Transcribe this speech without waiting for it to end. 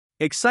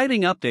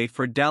Exciting update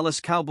for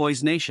Dallas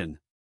Cowboys Nation.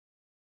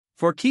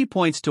 For key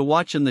points to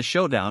watch in the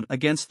showdown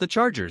against the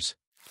Chargers.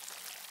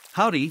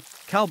 Howdy,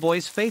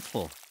 Cowboys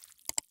faithful.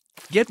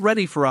 Get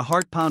ready for a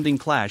heart-pounding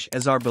clash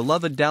as our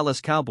beloved Dallas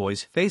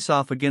Cowboys face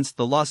off against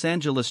the Los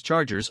Angeles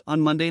Chargers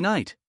on Monday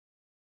night.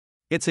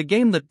 It's a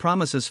game that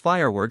promises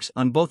fireworks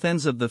on both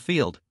ends of the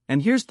field,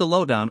 and here's the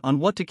lowdown on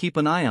what to keep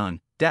an eye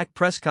on. Dak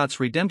Prescott's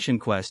redemption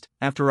quest.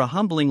 After a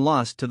humbling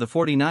loss to the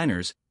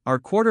 49ers, our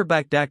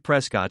quarterback Dak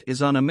Prescott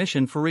is on a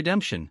mission for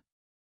redemption.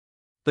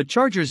 The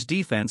Chargers'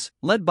 defense,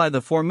 led by the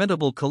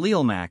formidable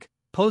Khalil Mack,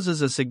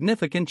 poses a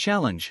significant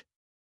challenge.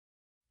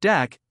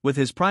 Dak, with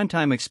his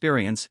primetime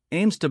experience,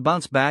 aims to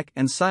bounce back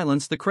and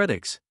silence the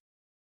critics.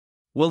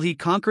 Will he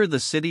conquer the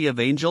City of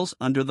Angels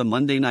under the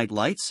Monday night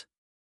lights?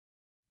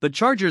 The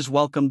Chargers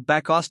welcomed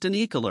back Austin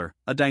Ekeler,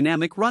 a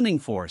dynamic running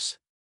force.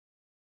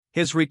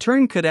 His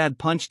return could add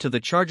punch to the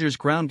Chargers'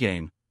 ground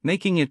game,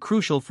 making it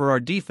crucial for our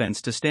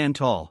defense to stand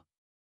tall.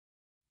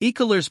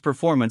 Ekeler's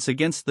performance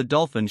against the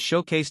Dolphins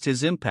showcased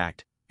his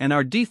impact, and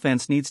our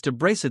defense needs to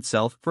brace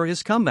itself for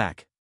his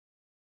comeback.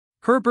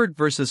 Herbert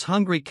versus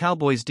hungry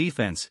Cowboys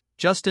defense.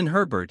 Justin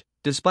Herbert,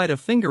 despite a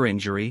finger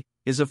injury,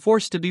 is a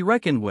force to be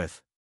reckoned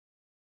with.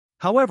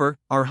 However,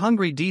 our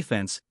hungry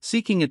defense,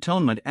 seeking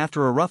atonement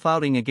after a rough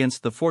outing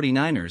against the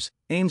 49ers,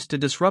 aims to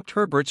disrupt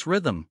Herbert's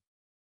rhythm.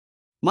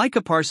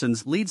 Micah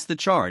Parsons leads the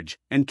charge,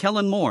 and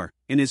Kellen Moore,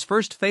 in his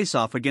first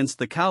face-off against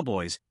the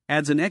Cowboys,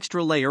 adds an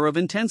extra layer of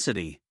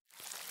intensity.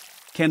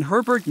 Can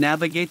Herbert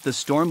navigate the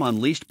storm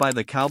unleashed by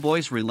the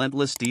Cowboys'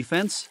 relentless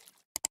defense?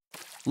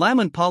 Lamb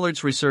and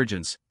Pollard's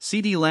resurgence.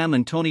 CeeDee Lamb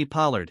and Tony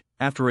Pollard,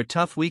 after a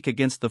tough week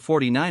against the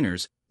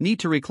 49ers, need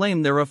to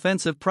reclaim their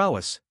offensive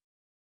prowess.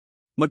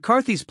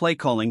 McCarthy's play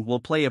calling will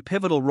play a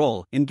pivotal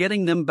role in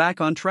getting them back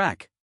on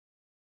track.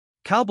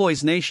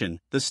 Cowboys Nation,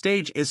 the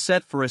stage is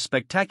set for a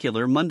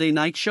spectacular Monday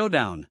night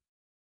showdown.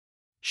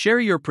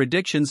 Share your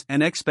predictions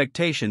and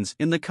expectations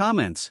in the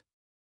comments.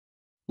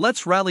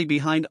 Let's rally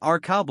behind our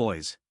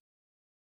Cowboys.